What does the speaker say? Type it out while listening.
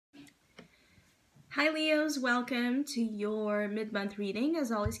Hi Leos, welcome to your mid-month reading.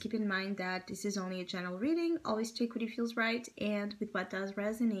 As always, keep in mind that this is only a general reading. Always take what feels right and with what does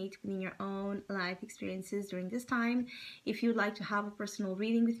resonate within your own life experiences during this time. If you'd like to have a personal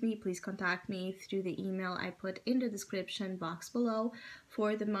reading with me, please contact me through the email I put in the description box below.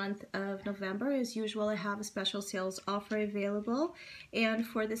 For the month of November, as usual, I have a special sales offer available. And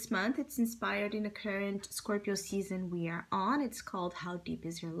for this month, it's inspired in the current Scorpio season we are on. It's called How Deep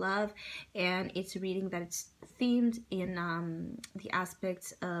Is Your Love? And it's a reading that it's themed in the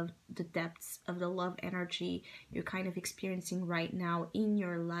aspects of the depths of the love energy you're kind of experiencing right now in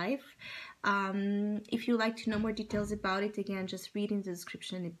your life. If you'd like to know more details about it, again, just read in the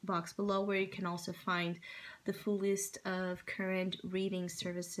description box below, where you can also find the full list of current reading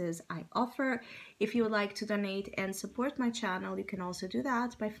services I offer. If you would like to donate and support my channel, you can also do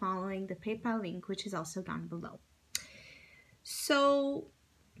that by following the PayPal link, which is also down below. So,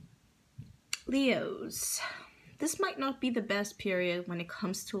 Leos, this might not be the best period when it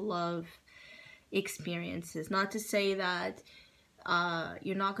comes to love experiences. Not to say that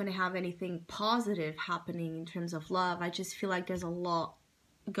you're not going to have anything positive happening in terms of love. I just feel like there's a lot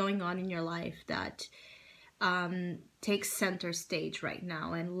going on in your life that takes center stage right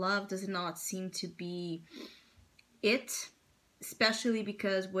now, and love does not seem to be it, especially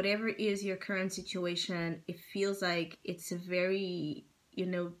because whatever is your current situation, it feels like it's a very,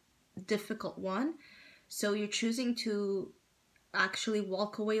 difficult one. So you're choosing to actually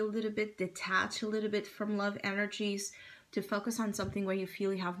walk away a little bit, detach a little bit from love energies to focus on something where you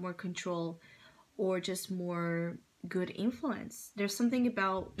feel you have more control or just more good influence. There's something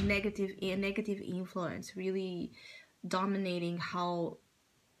about negative influence really dominating how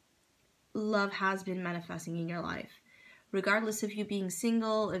love has been manifesting in your life. Regardless of you being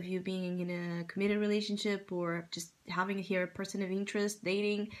single, of you being in a committed relationship, or just having here a person of interest,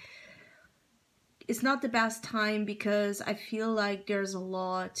 dating, it's not the best time, because I feel like there's a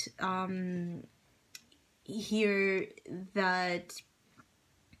lot here that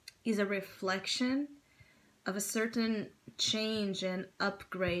is a reflection of a certain change and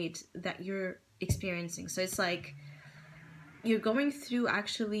upgrade that you're experiencing. So it's like you're going through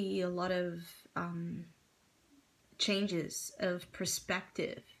actually a lot of changes of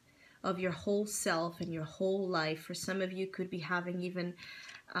perspective of your whole self and your whole life. For some of you, could be having even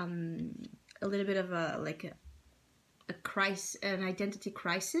a little bit of a crisis, an identity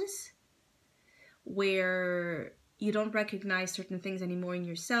crisis, where you don't recognize certain things anymore in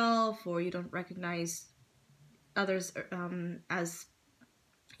yourself, or you don't recognize others as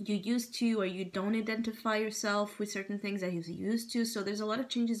you used to, or you don't identify yourself with certain things that you used to. So there's a lot of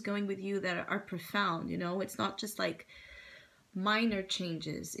changes going with you that are profound. It's not just like minor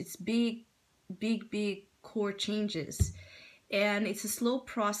changes, it's big core changes. And it's a slow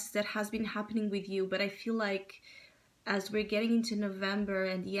process that has been happening with you, but I feel like as we're getting into November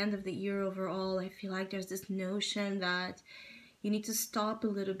and the end of the year overall, I feel like there's this notion that you need to stop a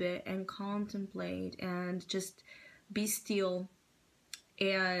little bit and contemplate and just be still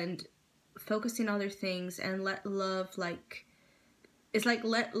and focus on other things and let love, let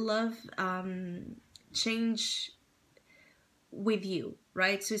love change with you,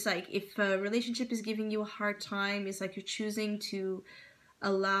 right? So it's like if a relationship is giving you a hard time, it's like you're choosing to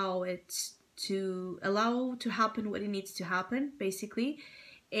allow to happen what it needs to happen, basically,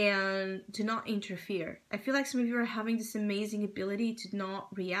 and to not interfere. I feel like some of you are having this amazing ability to not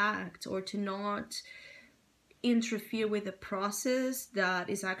react or to not interfere with a process that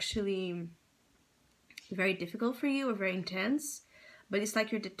is actually very difficult for you or very intense, but it's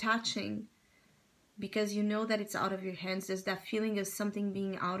like you're detaching because you know that it's out of your hands. There's that feeling of something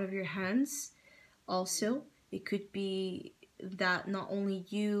being out of your hands. Also, it could be that not only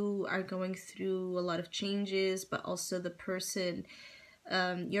you are going through a lot of changes, but also the person,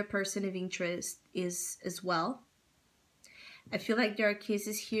 your person of interest is as well. I feel like there are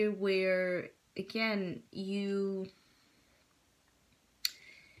cases here where, again, you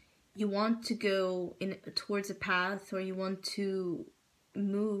want to go towards a path, or you want to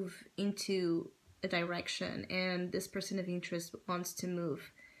move into a direction, and this person of interest wants to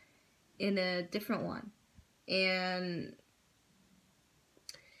move in a different one. And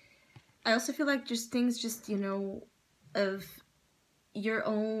I also feel like just things of your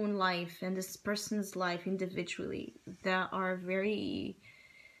own life and this person's life individually that are very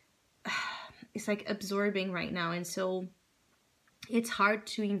it's like absorbing right now, and so it's hard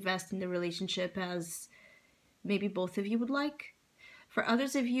to invest in the relationship as maybe both of you would like. For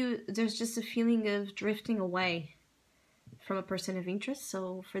others of you, there's just a feeling of drifting away from a person of interest.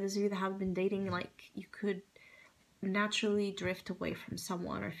 So for those of you that have been dating, like, you could naturally drift away from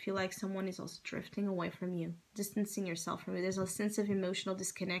someone, or feel like someone is also drifting away from you, distancing yourself from it. There's a sense of emotional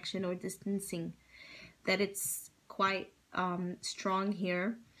disconnection or distancing that it's quite strong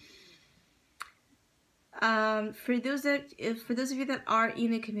here. For those of you that are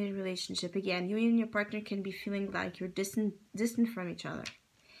in a committed relationship, again, you and your partner can be feeling like you're distant from each other.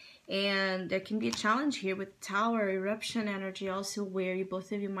 And there can be a challenge here with Tower eruption energy also, where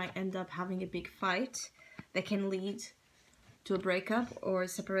both of you might end up having a big fight that can lead to a breakup or a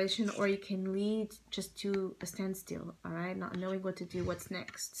separation, or you can lead just to a standstill, all right? Not knowing what to do, what's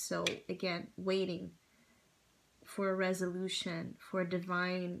next. So again, waiting for a resolution, for a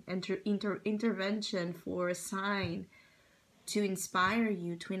divine intervention, for a sign to inspire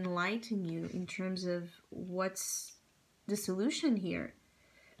you, to enlighten you in terms of what's the solution here.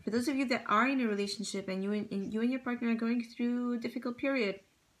 For those of you that are in a relationship and you and your partner are going through a difficult period,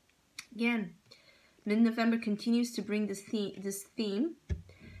 again, mid-November continues to bring this theme.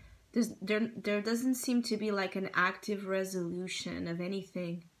 There doesn't seem to be like an active resolution of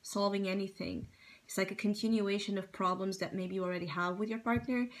anything, solving anything. It's like a continuation of problems that maybe you already have with your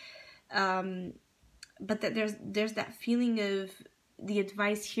partner. But that there's that feeling of, the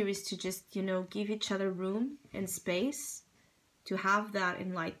advice here is to just, give each other room and space to have that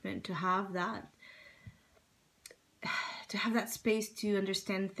enlightenment, to have that space to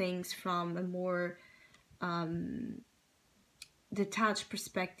understand things from a more detached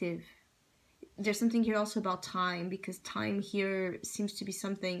perspective. There's something here also about time, because time here seems to be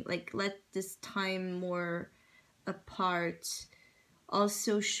something like, let this time more apart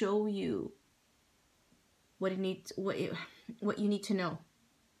also show you what you need to know.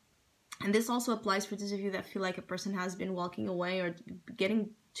 And this also applies for those of you that feel like a person has been walking away or getting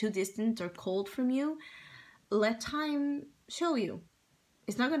too distant or cold from you. Let time show you.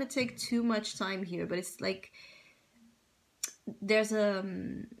 It's not going to take too much time here, but it's like there's a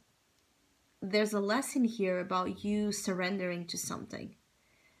lesson here about you surrendering to something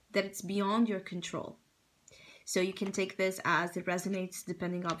that it's beyond your control. So you can take this as it resonates,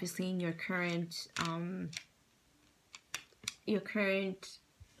 depending obviously in your current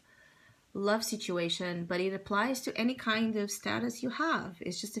love situation, but it applies to any kind of status you have.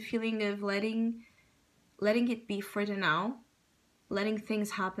 It's just a feeling of letting it be for the now, letting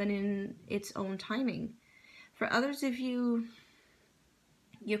things happen in its own timing. For others of you,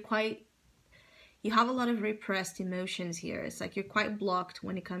 you have a lot of repressed emotions here. It's like you're quite blocked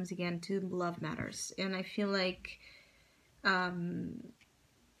when it comes again to love matters. And I feel like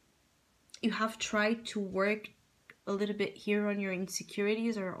you have tried to work a little bit here on your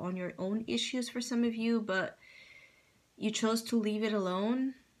insecurities or on your own issues for some of you, but you chose to leave it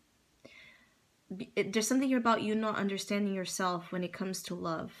alone. There's something about you not understanding yourself when it comes to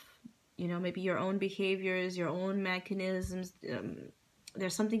love. Maybe your own behaviors, your own mechanisms.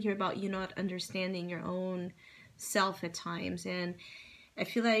 There's something here about you not understanding your own self at times. And I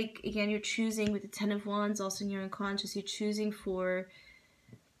feel like, again, you're choosing with the Ten of Wands, also in your unconscious, you're choosing for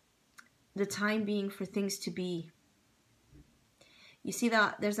the time being for things to be. You see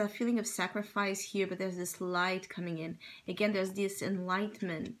that there's a feeling of sacrifice here, but there's this light coming in. Again, there's this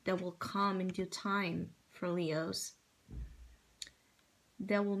enlightenment that will come in due time for Leos,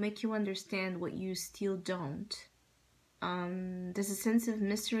 that will make you understand what you still don't. There's a sense of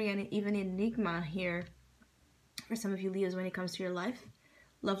mystery and even enigma here for some of you Leos when it comes to your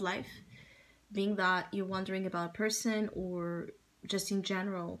love life, being that you're wondering about a person or just in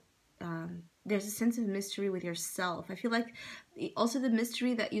general. There's a sense of mystery with yourself. I feel like also the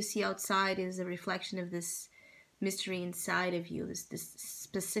mystery that you see outside is a reflection of this mystery inside of you, this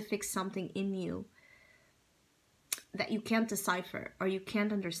specific something in you that you can't decipher or you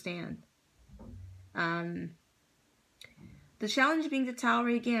can't understand. The challenge being the Tower,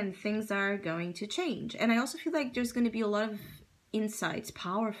 again, things are going to change. And I also feel like there's going to be a lot of insights,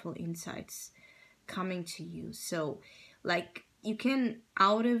 powerful insights coming to you. So, like, you can,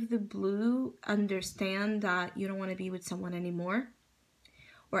 out of the blue, understand that you don't want to be with someone anymore.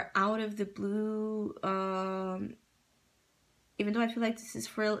 Or out of the blue, even though I feel like this is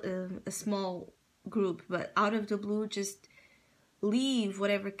for a small group, but out of the blue, just leave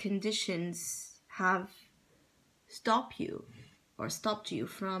whatever conditions have stopped you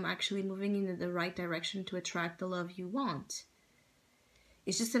from actually moving in the right direction to attract the love you want.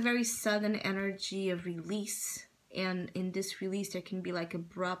 It's just a very sudden energy of release. And in this release, there can be like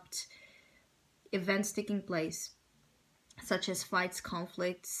abrupt events taking place, such as fights,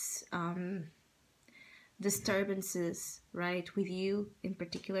 conflicts, disturbances, right? With you, in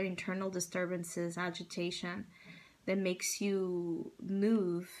particular, internal disturbances, agitation, that makes you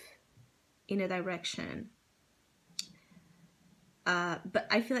move in a direction But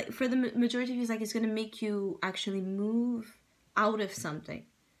I feel like for the majority of you, it's like it's going to make you actually move out of something.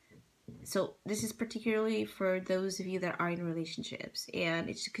 So this is particularly for those of you that are in relationships, and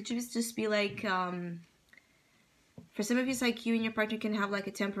it could just be like, for some of you, it's like you and your partner can have like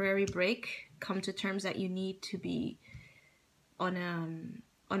a temporary break, come to terms that you need to be on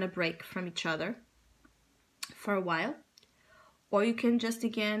a break from each other for a while, or you can just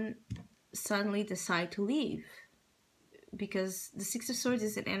again suddenly decide to leave, because the Six of Swords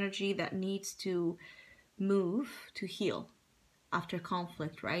is an energy that needs to move to heal after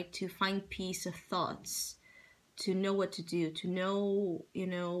conflict, right? To find peace of thoughts, to know what to do, to know, you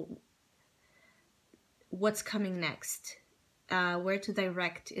know, what's coming next, where to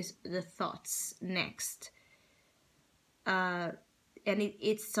direct is the thoughts next. And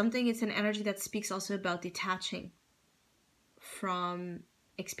it's an energy that speaks also about detaching from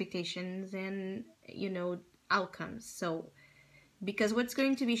expectations and, you know, outcomes. So because what's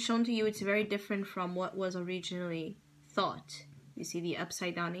going to be shown to you, it's very different from what was originally thought. You see the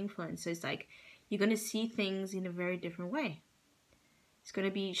upside down influence. So it's like you're going to see things in a very different way. It's going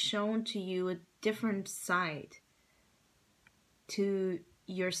to be shown to you a different side to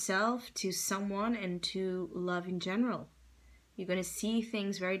yourself, to someone, and to love in general. You're going to see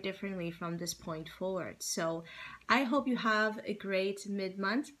things very differently from this point forward. So I hope you have a great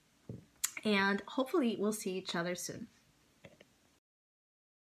mid-month, and hopefully we'll see each other soon.